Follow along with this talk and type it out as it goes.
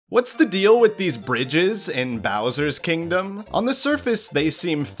What's the deal with these bridges in Bowser's Kingdom? On the surface, they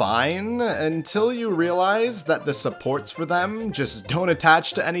seem fine until you realize that the supports for them just don't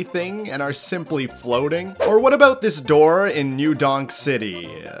attach to anything and are simply floating. Or what about this door in New Donk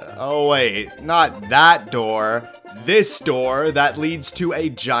City? Oh wait, not that door. This door that leads to a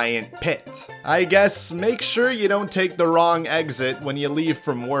giant pit. I guess make sure you don't take the wrong exit when you leave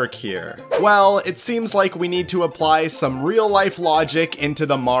from work here. Well, it seems like we need to apply some real-life logic into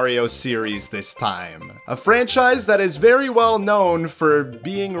the Mario series this time. A franchise that is very well known for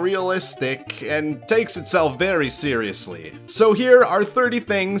being realistic and takes itself very seriously. So here are 30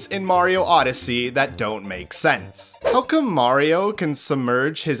 things in Mario Odyssey that don't make sense. How come Mario can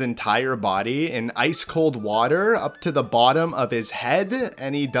submerge his entire body in ice-cold water up to the bottom of his head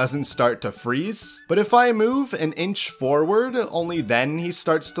and he doesn't start to freeze? But if I move an inch forward, only then he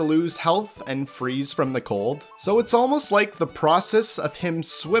starts to lose health and freeze from the cold. So it's almost like the process of him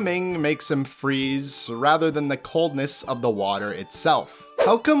swimming makes him freeze rather than the coldness of the water itself.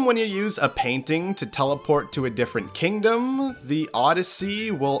 How come when you use a painting to teleport to a different kingdom, the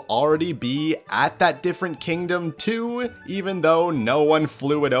Odyssey will already be at that different kingdom too, even though no one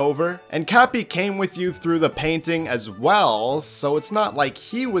flew it over? And Cappy came with you through the painting as well, so it's not like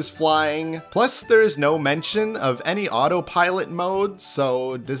he was flying. Plus, there is no mention of any autopilot mode,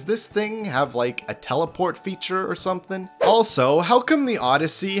 so does this thing have like a teleport feature or something? Also, how come the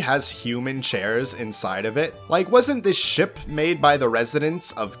Odyssey has human chairs inside of it? Like, wasn't this ship made by the residents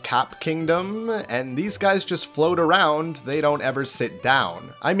of Cap Kingdom, and these guys just float around, they don't ever sit down?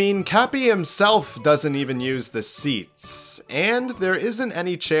 I mean, Cappy himself doesn't even use the seats, and there isn't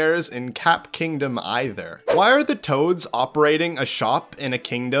any chairs in Cap Kingdom either. Why are the Toads operating a shop in a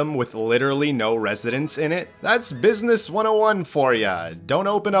kingdom with literally no residents in it? That's business 101 for ya. Don't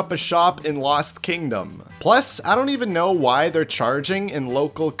open up a shop in Lost Kingdom. Plus, I don't even know why they're charging in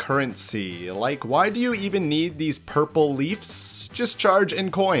local currency. Like, why do you even need these purple leaves? Just charge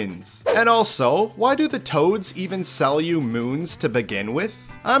in coins. And also, why do the Toads even sell you moons to begin with?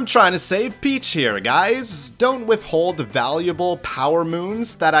 I'm trying to save Peach here, guys. Don't withhold valuable power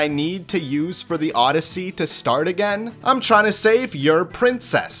moons that I need to use for the Odyssey to start again. I'm trying to save your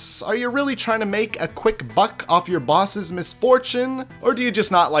princess. Are you really trying to make a quick buck off your boss's misfortune? Or do you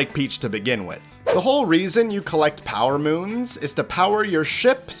just not like Peach to begin with? The whole reason you collect power moons is to power your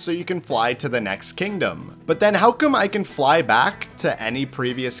ship so you can fly to the next kingdom. But then how come I can fly back to any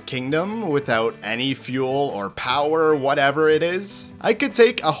previous kingdom without any fuel or power, whatever it is? I could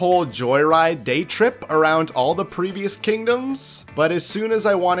take a whole joyride day trip around all the previous kingdoms, but as soon as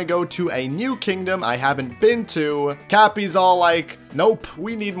I want to go to a new kingdom I haven't been to, Cappy's all like, nope,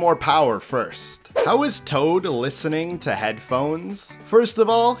 we need more power first. How is Toad listening to headphones? First of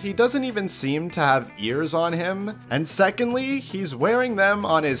all, he doesn't even seem to have ears on him, and secondly, he's wearing them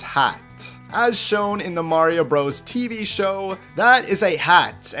on his hat. As shown in the Mario Bros TV show, that is a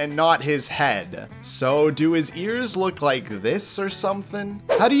hat and not his head. So do his ears look like this or something?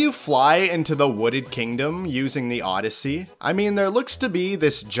 How do you fly into the Wooded Kingdom using the Odyssey? I mean, there looks to be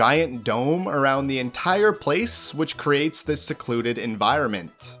this giant dome around the entire place which creates this secluded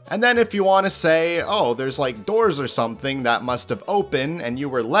environment. And then if you want to say, oh, there's like doors or something that must have opened and you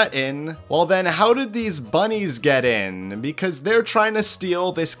were let in, well then how did these bunnies get in? Because they're trying to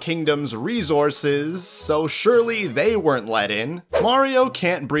steal this kingdom's resources, so surely they weren't let in. Mario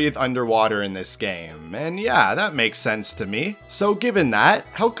can't breathe underwater in this game, and yeah, that makes sense to me. So given that,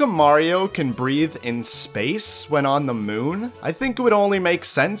 how come Mario can breathe in space when on the moon? I think it would only make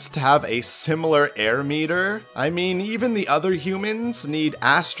sense to have a similar air meter. I mean, even the other humans need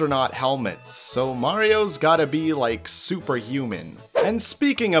astronaut helmets, so Mario's gotta be like superhuman. And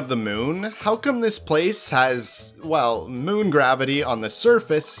speaking of the moon, how come this place has, well, moon gravity on the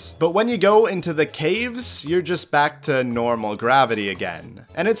surface, but when you go into the caves, you're just back to normal gravity again?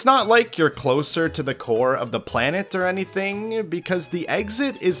 And it's not like you're closer to the core of the planet or anything, because the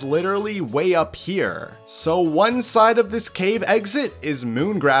exit is literally way up here. So one side of this cave exit is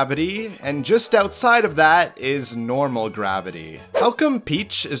moon gravity, and just outside of that is normal gravity. How come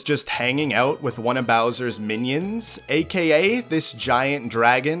Peach is just hanging out with one of Bowser's minions, aka this giant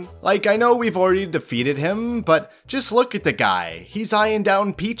dragon? Like, I know we've already defeated him, but just look at the guy. He's eyeing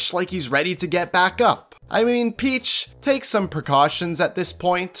down Peach like he's ready to get back up. I mean, Peach, take some precautions at this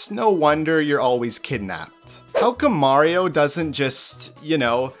point. No wonder you're always kidnapped. How come Mario doesn't just, you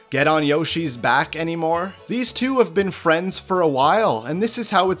know, get on Yoshi's back anymore? These two have been friends for a while, and this is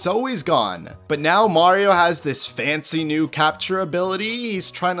how it's always gone. But now Mario has this fancy new capture ability.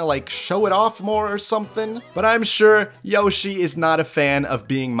 He's trying to like show it off more or something. But I'm sure Yoshi is not a fan of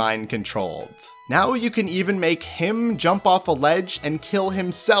being mind controlled. Now you can even make him jump off a ledge and kill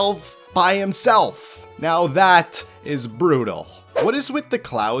himself by himself. Now that is brutal. What is with the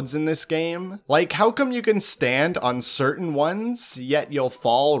clouds in this game? Like, how come you can stand on certain ones, yet you'll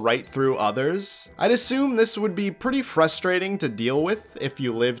fall right through others? I'd assume this would be pretty frustrating to deal with if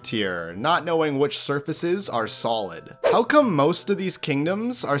you lived here, not knowing which surfaces are solid. How come most of these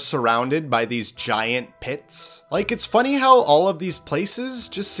kingdoms are surrounded by these giant pits? Like, it's funny how all of these places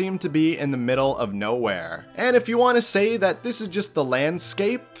just seem to be in the middle of nowhere. And if you want to say that this is just the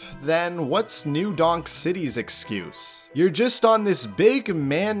landscape, then what's New Donk City's excuse? You're just on this big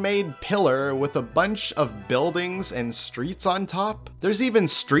man-made pillar with a bunch of buildings and streets on top. There's even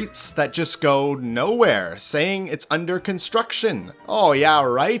streets that just go nowhere, saying it's under construction. Oh yeah,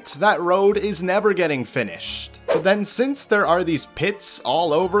 right, that road is never getting finished. But then since there are these pits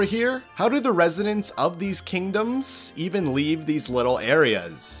all over here, how do the residents of these kingdoms even leave these little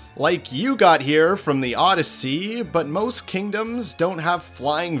areas? Like, you got here from the Odyssey, but most kingdoms don't have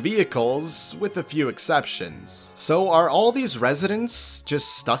flying vehicles, with a few exceptions. So are all these residents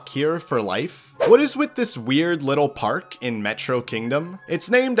just stuck here for life? What is with this weird little park in Metro Kingdom? It's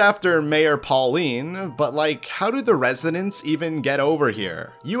named after Mayor Pauline, but like, how do the residents even get over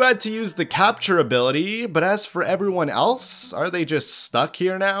here? You had to use the capture ability, but as for everyone else, are they just stuck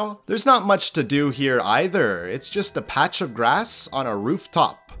here now? There's not much to do here either. It's just a patch of grass on a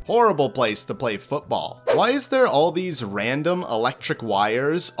rooftop. Horrible place to play football. Why is there all these random electric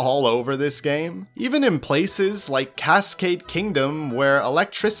wires all over this game? Even in places like Cascade Kingdom where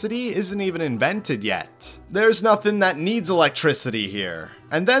electricity isn't even invented yet. There's nothing that needs electricity here.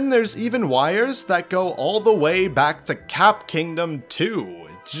 And then there's even wires that go all the way back to Cap Kingdom too.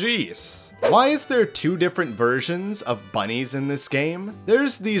 Jeez. Why is there two different versions of bunnies in this game?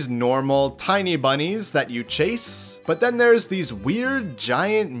 There's these normal tiny bunnies that you chase, but then there's these weird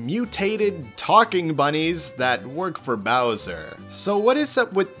giant mutated talking bunnies that work for Bowser. So what is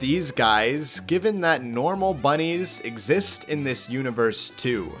up with these guys given that normal bunnies exist in this universe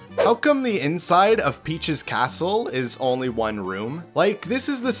too? How come the inside of Peach's castle is only one room? Like, this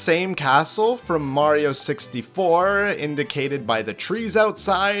is the same castle from Mario 64, indicated by the trees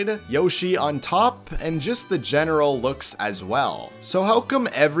outside, Yoshi on top, and just the general looks as well. So how come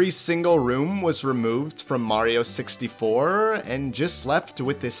every single room was removed from Mario 64 and just left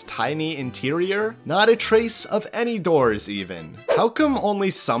with this tiny interior? Not a trace of any doors even. How come only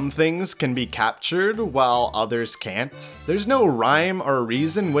some things can be captured while others can't? There's no rhyme or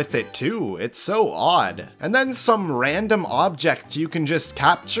reason with it too, it's so odd. And then some random object you can just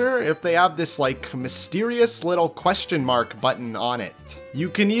capture if they have this like mysterious little question mark button on it. You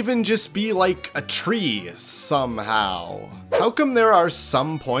can even just be like a tree somehow. How come there are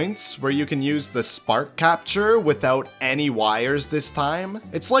some points where you can use the spark capture without any wires this time?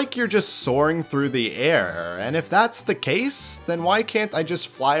 It's like you're just soaring through the air, and if that's the case, then why can't I just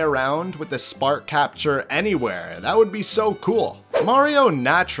fly around with the spark capture anywhere? That would be so cool. Mario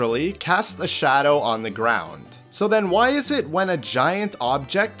naturally casts a shadow on the ground. So then why is it when a giant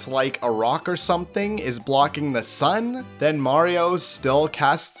object like a rock or something is blocking the sun, then Mario still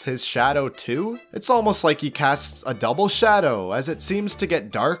casts his shadow too? It's almost like he casts a double shadow as it seems to get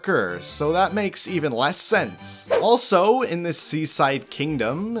darker, so that makes even less sense. Also, in this seaside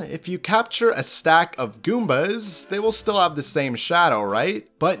kingdom, if you capture a stack of Goombas, they will still have the same shadow, right?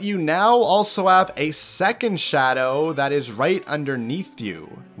 But you now also have a second shadow that is right underneath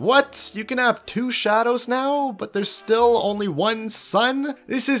you. What? You can have two shadows now, but there's still only one sun?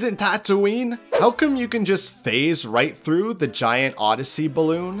 This isn't Tatooine. How come you can just phase right through the giant Odyssey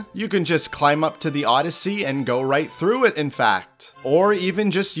balloon? You can just climb up to the Odyssey and go right through it, in fact. Or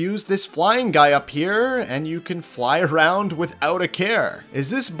even just use this flying guy up here and you can fly around without a care. Is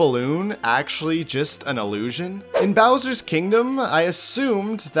this balloon actually just an illusion? In Bowser's Kingdom, I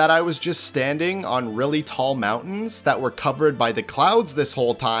assumed that I was just standing on really tall mountains that were covered by the clouds this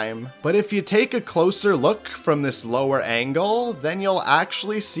whole time. But if you take a closer look from this lower angle, then you'll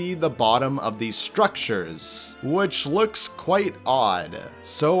actually see the bottom of these structures, which looks quite odd.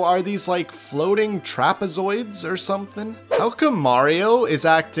 So are these like floating trapezoids or something? How come Mario is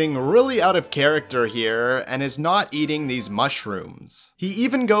acting really out of character here and is not eating these mushrooms? He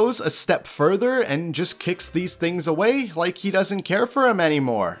even goes a step further and just kicks these things away like he doesn't care for them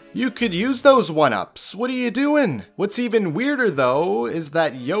anymore. You could use those one-ups. What are you doing? What's even weirder though is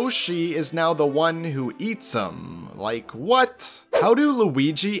that Yoshi is now the one who eats them. Like, what? How do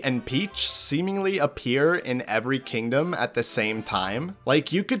Luigi and Peach seemingly appear in every kingdom at the same time?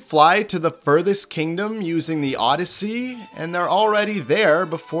 Like, you could fly to the furthest kingdom using the Odyssey, and they're already there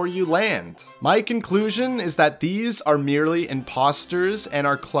before you land. My conclusion is that these are merely imposters and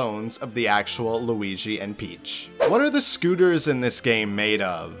are clones of the actual Luigi and Peach. What are the scooters in this game made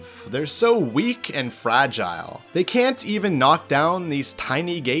of? They're so weak and fragile. They can't even knock down these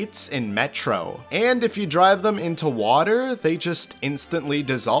tiny gates in Metro, and if you drive them into water, they just instantly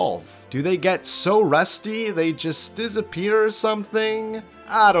dissolve. Do they get so rusty they just disappear or something?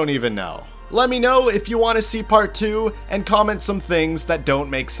 I don't even know. Let me know if you want to see part 2 and comment some things that don't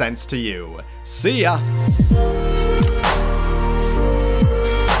make sense to you. See ya!